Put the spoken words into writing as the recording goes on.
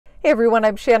Hey everyone,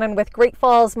 I'm Shannon with Great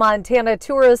Falls, Montana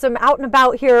Tourism, out and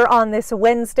about here on this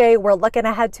Wednesday. We're looking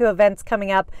ahead to events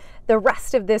coming up the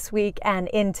rest of this week and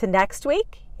into next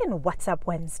week in What's Up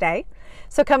Wednesday.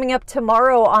 So coming up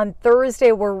tomorrow on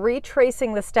Thursday, we're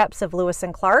retracing the steps of Lewis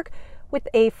and Clark with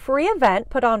a free event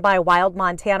put on by Wild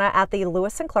Montana at the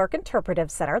Lewis Clark Interpretive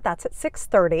Center. That's at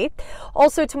 6:30.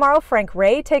 Also tomorrow, Frank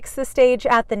Ray takes the stage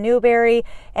at the Newberry,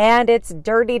 and it's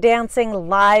Dirty Dancing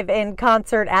live in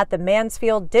concert at the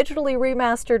Mansfield, digitally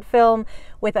remastered film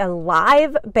with a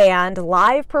live band,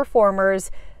 live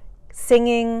performers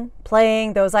singing,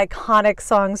 playing those iconic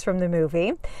songs from the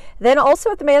movie. Then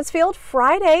also at the Mansfield,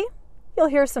 Friday, you'll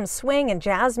hear some swing and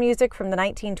jazz music from the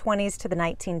 1920s to the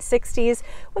 1960s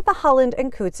with the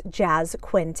Holland-Coots Jazz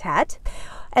Quintet.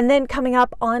 And then coming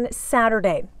up on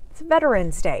Saturday, it's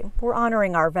Veterans Day. We're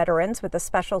honoring our veterans with a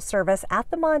special service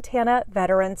at the Montana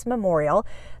Veterans Memorial.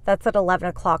 That's at 11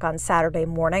 o'clock on Saturday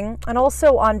morning. And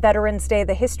also on Veterans Day,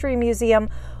 the History Museum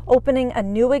opening a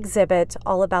new exhibit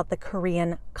all about the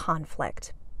Korean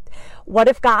conflict. What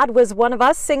If God Was One of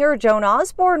Us singer Joan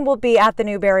Osborne will be at the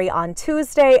Newberry on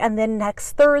Tuesday, and then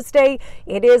next Thursday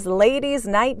it is Ladies'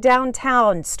 Night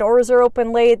downtown. Stores are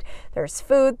open late, there's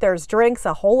food, there's drinks,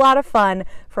 a whole lot of fun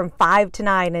from 5 to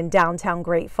 9 in downtown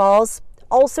Great Falls.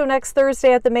 Also next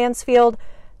Thursday at the Mansfield,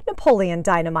 Napoleon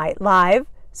Dynamite live.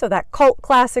 So that cult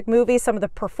classic movie, some of the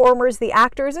performers, the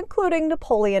actors, including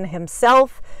Napoleon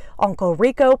himself, Uncle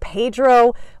Rico,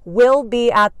 Pedro, will be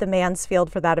at the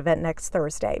Mansfield for that event next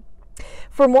Thursday.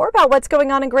 For more about what's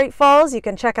going on in Great Falls, you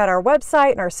can check out our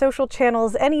website and our social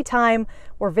channels anytime,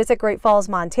 or visit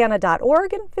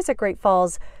greatfallsmontana.org and visit Great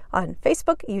Falls on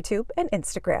Facebook, YouTube, and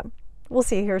Instagram. We'll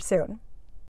see you here soon.